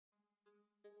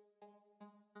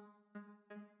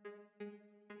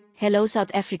Hello South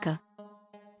Africa.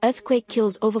 Earthquake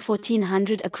kills over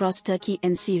 1,400 across Turkey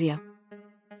and Syria.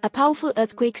 A powerful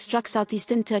earthquake struck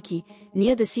southeastern Turkey,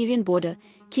 near the Syrian border,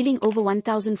 killing over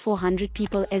 1,400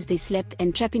 people as they slept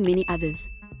and trapping many others.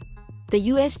 The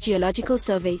US Geological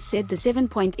Survey said the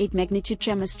 7.8 magnitude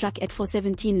tremor struck at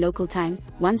 4:17 local time,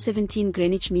 1:17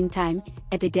 Greenwich Mean Time,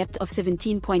 at a depth of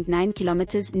 17.9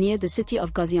 kilometers near the city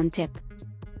of Gaziantep.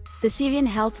 The Syrian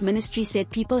Health Ministry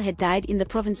said people had died in the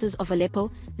provinces of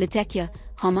Aleppo, Latakia,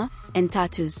 Homa, and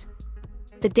Tartus.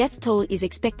 The death toll is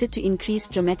expected to increase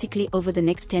dramatically over the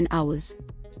next 10 hours.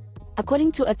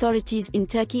 According to authorities in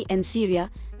Turkey and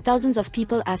Syria, thousands of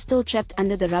people are still trapped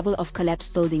under the rubble of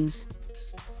collapsed buildings.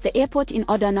 The airport in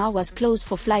Adana was closed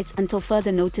for flights until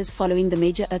further notice following the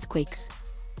major earthquakes.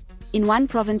 In one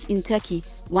province in Turkey,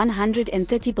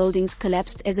 130 buildings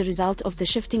collapsed as a result of the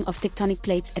shifting of tectonic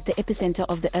plates at the epicenter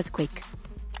of the earthquake.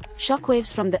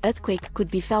 Shockwaves from the earthquake could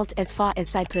be felt as far as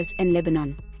Cyprus and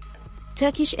Lebanon.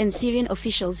 Turkish and Syrian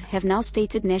officials have now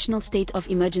stated national state of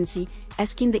emergency,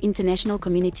 asking the international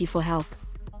community for help.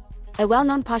 A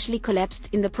well-known partially collapsed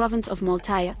in the province of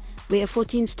Maltaya, where a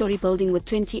 14-story building with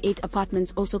 28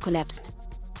 apartments also collapsed.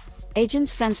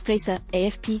 Agence France-Presse,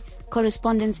 AFP,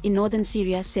 correspondents in northern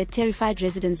Syria said terrified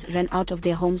residents ran out of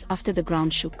their homes after the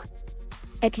ground shook.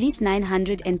 At least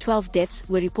 912 deaths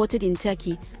were reported in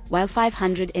Turkey, while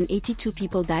 582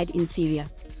 people died in Syria.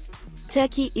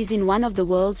 Turkey is in one of the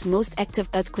world's most active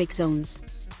earthquake zones.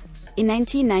 In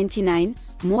 1999,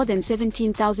 more than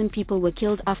 17,000 people were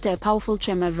killed after a powerful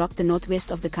tremor rocked the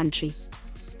northwest of the country.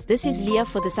 This is Leah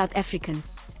for the South African.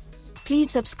 Please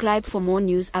subscribe for more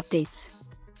news updates.